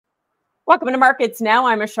Welcome to Markets Now.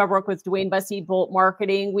 I'm Michelle Rook with Dwayne Bussey, Bolt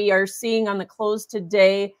Marketing. We are seeing on the close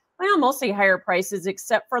today, mostly higher prices,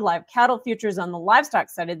 except for live cattle futures on the livestock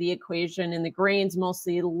side of the equation, and the grains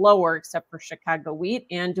mostly lower, except for Chicago wheat.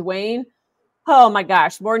 And Dwayne, oh my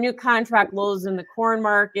gosh, more new contract lows in the corn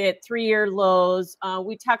market, 3-year lows.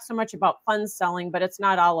 We talk so much about funds selling, but it's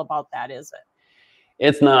not all about that, is it?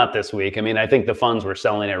 It's not this week. I mean, I think the funds were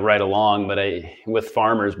selling it right along, with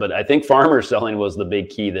farmers, but I think farmers selling was the big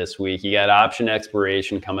key this week. You got option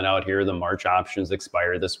expiration coming out here. The March options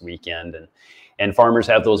expire this weekend, and farmers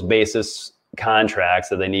have those basis contracts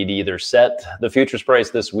that they need to either set the futures price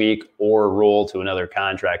this week or roll to another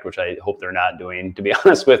contract, which I hope they're not doing, to be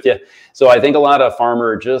honest with you. So I think a lot of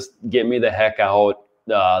farmer just get me the heck out.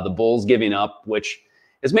 The bulls giving up, which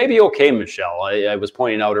is maybe okay, Michelle. I was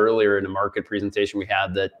pointing out earlier in a market presentation we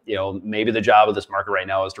had that, maybe the job of this market right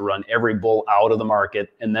now is to run every bull out of the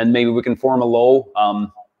market, and then maybe we can form a low.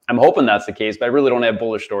 I'm hoping that's the case, but I really don't have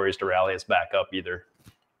bullish stories to rally us back up either.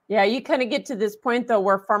 Yeah, you kind of get to this point, though,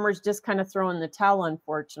 where farmers just kind of throw in the towel,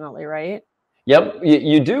 unfortunately, right? Yep,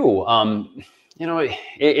 you do.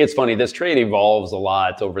 It's funny. This trade evolves a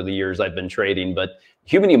lot over the years I've been trading, but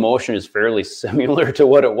human emotion is fairly similar to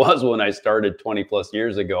what it was when I started 20 plus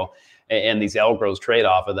years ago. And these algos trade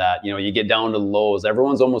off of that. You get down to the lows.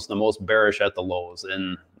 Everyone's almost the most bearish at the lows.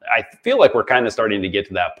 And I feel like we're kind of starting to get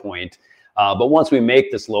to that point. But once we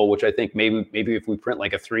make this low, which I think maybe if we print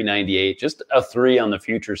like a 398, just a 3 on the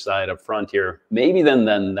future side up front here, maybe then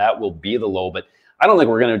that will be the low. But I don't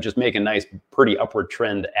think we're going to just make a nice, pretty upward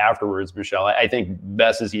trend afterwards, Michelle. I think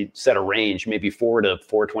best is you set a range, maybe 4 to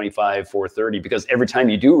 425, 430, because every time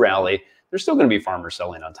you do rally, there's still going to be farmers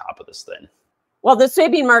selling on top of this thing. Well, the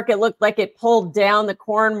soybean market looked like it pulled down the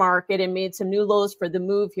corn market and made some new lows for the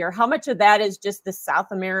move here. How much of that is just the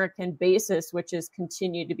South American basis, which has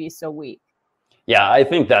continued to be so weak? Yeah, I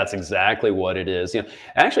think that's exactly what it is.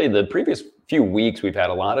 Actually, the previous few weeks, we've had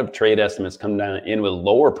a lot of trade estimates come down in with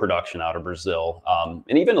lower production out of Brazil,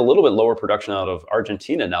 and even a little bit lower production out of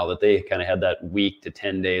Argentina now that they kind of had that week to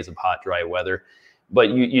 10 days of hot, dry weather. But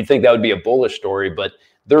you'd think that would be a bullish story, but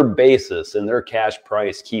their basis and their cash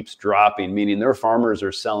price keeps dropping, meaning their farmers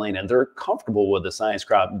are selling and they're comfortable with the science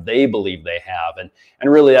crop they believe they have. And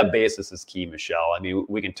really that basis is key, Michelle. I mean,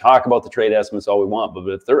 we can talk about the trade estimates all we want, but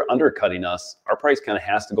if they're undercutting us, our price kind of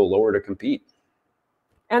has to go lower to compete.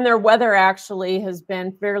 And their weather actually has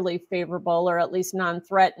been fairly favorable, or at least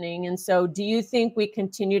non-threatening. And so do you think we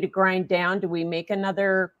continue to grind down? Do we make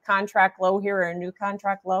another contract low here or a new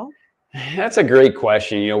contract low? That's a great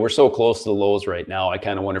question. We're so close to the lows right now. I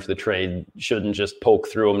kind of wonder if the trade shouldn't just poke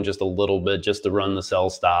through them just a little bit, just to run the sell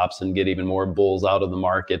stops and get even more bulls out of the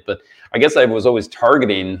market. But I guess I was always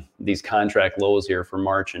targeting these contract lows here for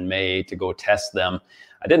March and May to go test them.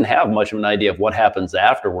 I didn't have much of an idea of what happens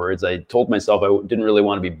afterwards. I told myself I didn't really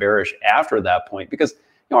want to be bearish after that point because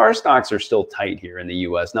our stocks are still tight here in the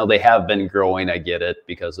U.S. Now, they have been growing. I get it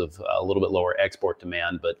because of a little bit lower export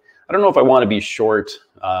demand, but I don't know if I want to be short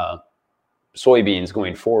soybeans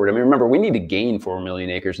going forward. I mean, remember, we need to gain 4 million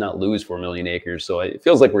acres, not lose 4 million acres. So it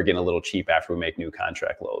feels like we're getting a little cheap after we make new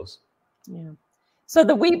contract lows. Yeah. So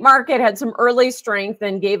the wheat market had some early strength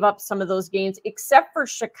and gave up some of those gains, except for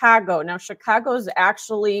Chicago. Now, Chicago's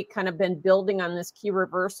actually kind of been building on this key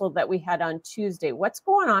reversal that we had on Tuesday. What's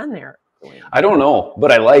going on there? I don't know,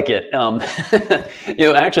 but I like it.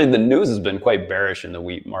 Actually, the news has been quite bearish in the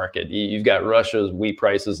wheat market. You've got Russia's wheat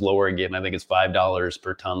prices lower again. I think it's $5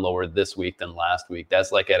 per ton lower this week than last week.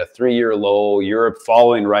 That's like at a 3-year low. Europe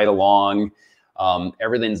following right along.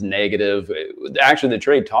 Everything's negative. Actually, the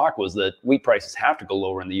trade talk was that wheat prices have to go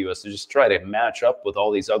lower in the U.S. to just try to match up with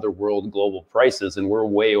all these other world global prices, and we're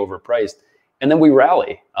way overpriced. And then we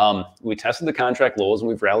rally. We tested the contract lows and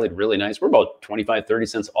we've rallied really nice. We're about 25, 30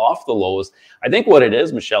 cents off the lows. I think what it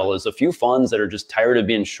is, Michelle, is a few funds that are just tired of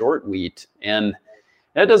being short wheat. And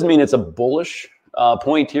that doesn't mean it's a bullish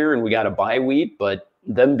point here and we got to buy wheat, but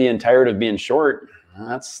them being tired of being short,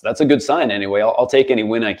 that's a good sign anyway. I'll take any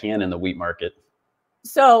win I can in the wheat market.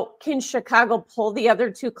 So can Chicago pull the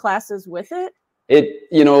other two classes with it?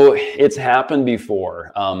 It's happened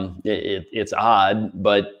before. It's odd,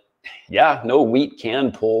 but yeah, no, wheat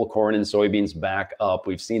can pull corn and soybeans back up.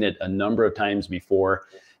 We've seen it a number of times before.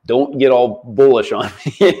 Don't get all bullish on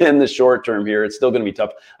me in the short term here. It's still going to be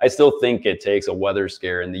tough. I still think it takes a weather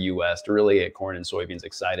scare in the U.S. to really get corn and soybeans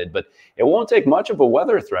excited, but it won't take much of a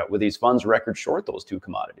weather threat with these funds record short those two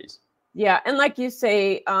commodities. Yeah, and like you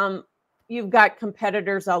say, you've got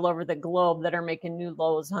competitors all over the globe that are making new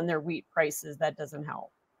lows on their wheat prices. That doesn't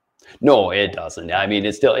help. No, it doesn't. I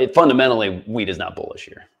mean, fundamentally, wheat is not bullish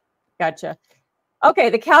here. Gotcha.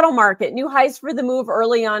 Okay, the cattle market, new highs for the move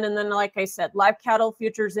early on. And then, like I said, live cattle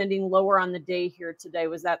futures ending lower on the day here today.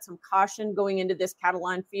 Was that some caution going into this cattle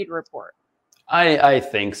on feed report? I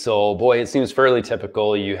think so. Boy, it seems fairly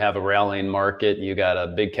typical. You have a rallying market. You got a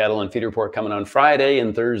big cattle and feed report coming on Friday,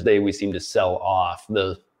 and Thursday we seem to sell off.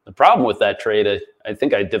 The problem with that trade, I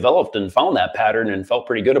think I developed and found that pattern and felt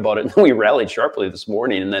pretty good about it. And then we rallied sharply this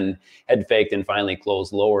morning and then head faked and finally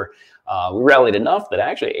closed lower. We rallied enough that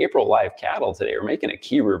actually April live cattle today are making a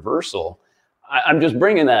key reversal. I'm just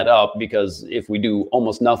bringing that up because if we do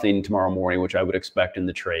almost nothing tomorrow morning, which I would expect in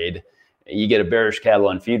the trade, you get a bearish cattle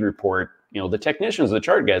on feed report, the technicians, the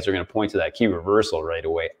chart guys are going to point to that key reversal right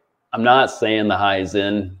away. I'm not saying the high is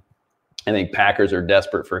in. I think packers are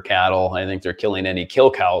desperate for cattle. I think they're killing any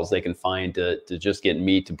kill cows they can find to just get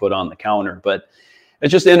meat to put on the counter. But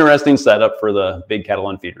it's just an interesting setup for the big cattle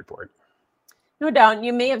on feed report. No doubt.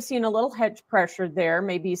 You may have seen a little hedge pressure there.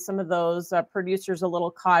 Maybe some of those producers a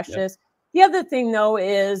little cautious. Yep. The other thing, though,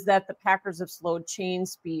 is that the packers have slowed chain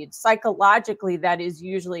speed. Psychologically, that is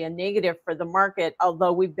usually a negative for the market,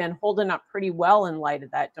 although we've been holding up pretty well in light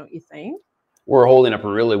of that, don't you think? We're holding up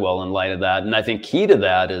really well in light of that. And I think key to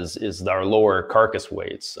that is our lower carcass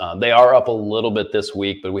weights. They are up a little bit this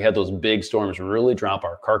week, but we had those big storms really drop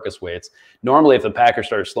our carcass weights. Normally, if the packer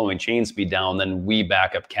starts slowing chain speed down, then we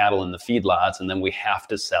back up cattle in the feedlots and then we have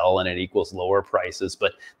to sell and it equals lower prices.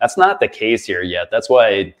 But that's not the case here yet. That's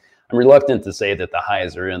why I'm reluctant to say that the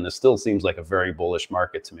highs are in. This still seems like a very bullish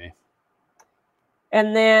market to me.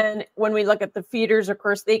 And then when we look at the feeders, of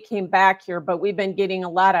course, they came back here, but we've been getting a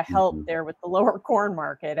lot of help there with the lower corn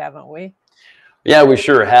market, haven't we? Yeah, we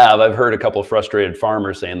sure have. I've heard a couple of frustrated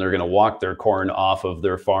farmers saying they're going to walk their corn off of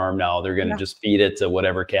their farm now. They're going to just feed it to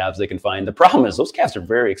whatever calves they can find. The problem is those calves are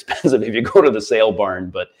very expensive if you go to the sale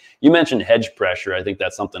barn. But you mentioned hedge pressure. I think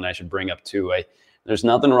that's something I should bring up too. There's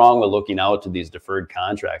nothing wrong with looking out to these deferred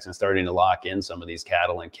contracts and starting to lock in some of these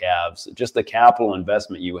cattle and calves. Just the capital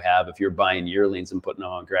investment you have if you're buying yearlings and putting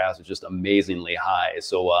them on grass is just amazingly high.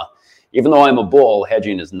 So even though I'm a bull,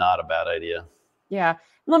 hedging is not a bad idea. Yeah.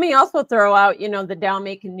 Let me also throw out, the Dow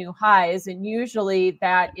making new highs. And usually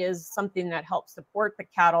that is something that helps support the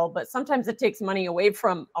cattle, but sometimes it takes money away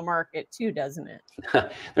from a market too, doesn't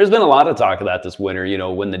it? There's been a lot of talk of that this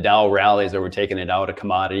winter, when the Dow rallies, they were taking it out of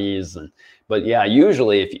commodities. But yeah,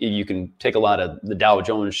 usually if you can take a lot of the Dow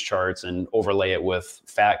Jones charts and overlay it with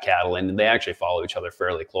fat cattle, and they actually follow each other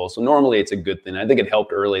fairly close. So normally it's a good thing. I think it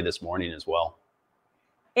helped early this morning as well.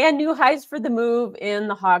 And new highs for the move in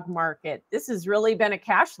the hog market. This has really been a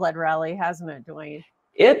cash-led rally, hasn't it, Dwayne?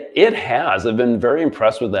 It has. I've been very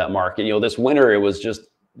impressed with that market. This winter it was just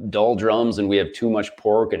dull drums and we have too much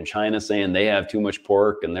pork, and China saying they have too much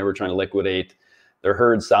pork and they were trying to liquidate their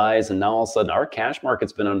herd size. And now all of a sudden our cash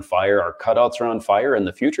market's been on fire, our cutouts are on fire, and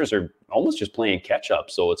the futures are almost just playing catch up.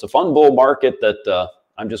 So it's a fun bull market that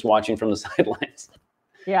I'm just watching from the sidelines.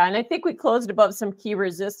 Yeah, and I think we closed above some key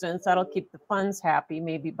resistance. That'll keep the funds happy,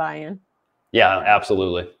 maybe buying. Yeah,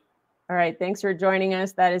 absolutely. All right. Thanks for joining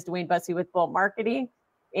us. That is Dwayne Bussey with Bolt Marketing.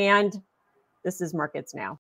 And this is Markets Now.